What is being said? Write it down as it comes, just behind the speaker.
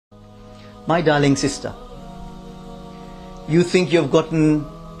My darling sister, you think you've gotten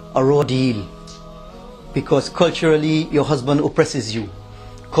a raw deal because culturally your husband oppresses you,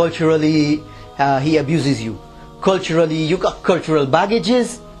 culturally he abuses you, culturally you got cultural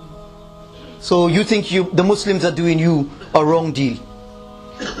baggages, so you think the Muslims are doing you a wrong deal.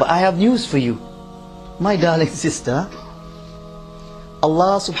 But I have news for you, my darling sister.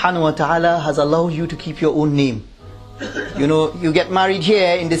 Allah subhanahu wa ta'ala has allowed you to keep your own name. You know, you get married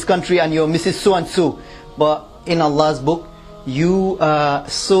here in this country and you're Mrs. So-and-so, but in Allah's book you are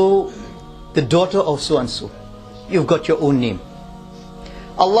the daughter of so-and-so. You've got your own name.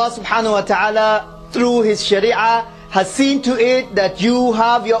 Allah subhanahu wa ta'ala through His Sharia has seen to it that you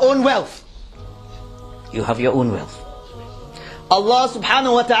have your own wealth. You have your own wealth. Allah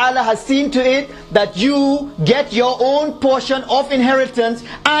subhanahu wa ta'ala has seen to it that you get your own portion of inheritance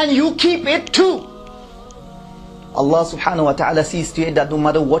and you keep it too. Allah subhanahu wa ta'ala sees to it that no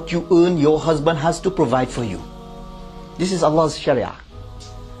matter what you earn, your husband has to provide for you. This is Allah's Sharia.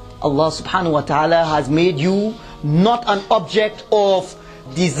 Allah subhanahu wa ta'ala has made you not an object of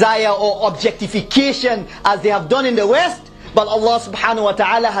desire or objectification as they have done in the West, but Allah subhanahu wa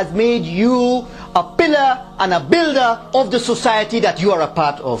ta'ala has made you a pillar and a builder of the society that you are a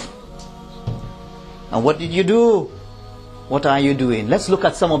part of. And what did you do? What are you doing? Let's look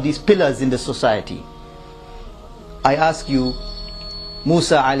at some of these pillars in the society. I ask you,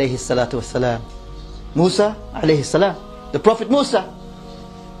 Musa alayhi salatu wasalam. Musa alayhi salam, the Prophet Musa.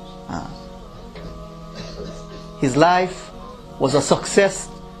 His life was a success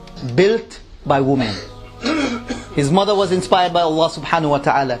built by women. His mother was inspired by Allah subhanahu wa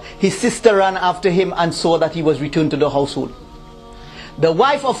ta'ala. His sister ran after him and saw that he was returned to the household. The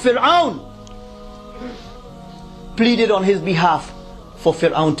wife of Fir'aun pleaded on his behalf for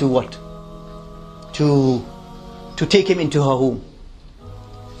Fir'aun to what? To take him into her home.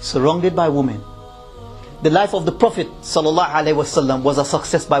 Surrounded by women. The life of the Prophet sallallahu alaihi wasallam was a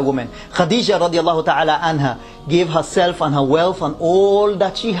success by women. Khadija radiallahu ta'ala anha gave herself and her wealth and all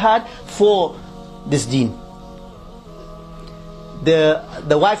that she had for this deen.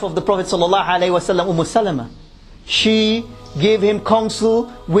 The wife of the Prophet sallallahu alaihi wasallam, Salama, she gave him counsel,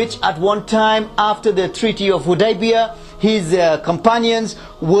 which at one time after the Treaty of Hudaybiyah, his companions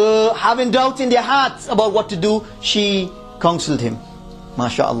were having doubt in their hearts about what to do. She counseled him.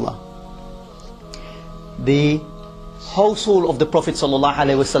 MashaAllah. The household of the Prophet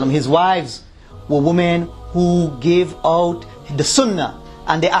ﷺ, his wives were women who gave out the sunnah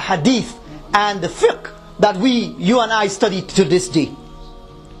and the ahadith and the fiqh that you and I study to this day.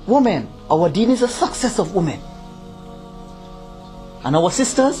 Women, our deen is a success of women. And our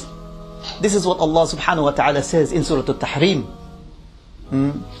sisters, this is what Allah subhanahu wa ta'ala says in Surah Al-Tahrim.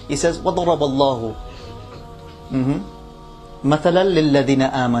 He says, وَضَرَبَ اللَّهُ مَثَلًا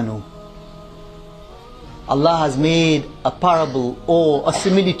لِلَّذِينَ آمَنُوا. Allah has made a parable or a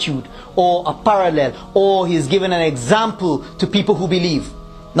similitude or a parallel, or He has given an example to people who believe.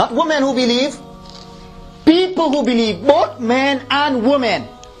 Not women who believe, people who believe, both men and women.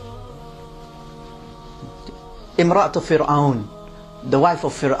 Imra'atu Fir'aun, the wife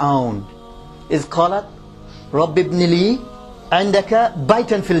of Fir'aun, is called Rabb ibn li indaka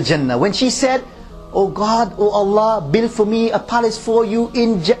baytan fil Jannah. When she said, "Oh God, oh Allah, build for me a palace for you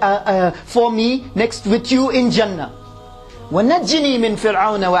for me next with you in Jannah. وَنَجِّنِي مِنْ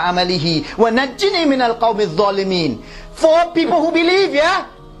فِرْعَوْنَ وَعَمَلِهِ وَنَجِّنِي مِنَ الْقَوْمِ الظَّالِمِينَ." For people who believe, yeah?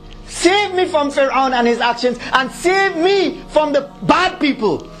 Save me from Fir'aun and his actions, and save me from the bad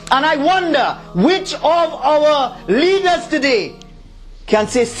people. And I wonder which of our leaders today can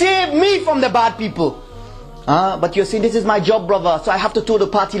say, save me from the bad people. But you're saying, this is my job, brother, so I have to toe the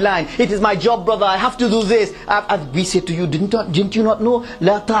party line. It is my job, brother, I have to do this. We say to you, didn't you not know?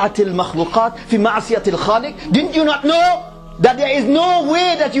 لا طاعة المخلوقات في معصية الخالق. Didn't you not know that there is no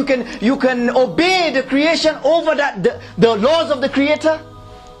way that you can obey the creation over the laws of the Creator?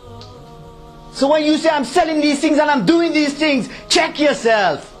 So when you say, I'm selling these things and I'm doing these things, check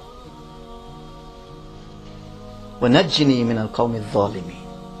yourself. وَنَجِّنِي مِنَ الْقَوْمِ الظَّالِمِينَ.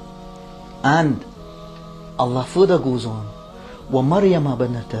 And Allah further goes on, وَمَرْيَمَ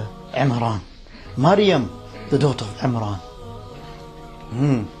بَنَةَ عِمْرَانَ. Maryam, the daughter of Imran.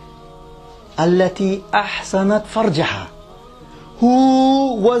 التي أحسنت فرجها.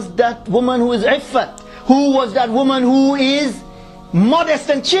 Who was that woman who is iffat? Who was that woman who is modest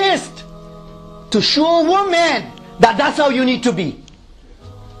and chaste? To show women that that's how you need to be.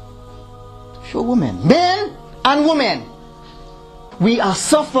 Show women, men and women. We are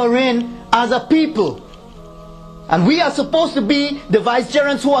suffering as a people. And we are supposed to be the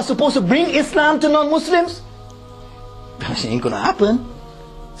vicegerents who are supposed to bring Islam to non-Muslims. That ain't gonna happen.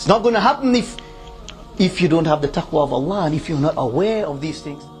 It's not going to happen if you don't have the taqwa of Allah and if you're not aware of these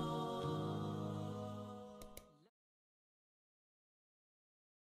things.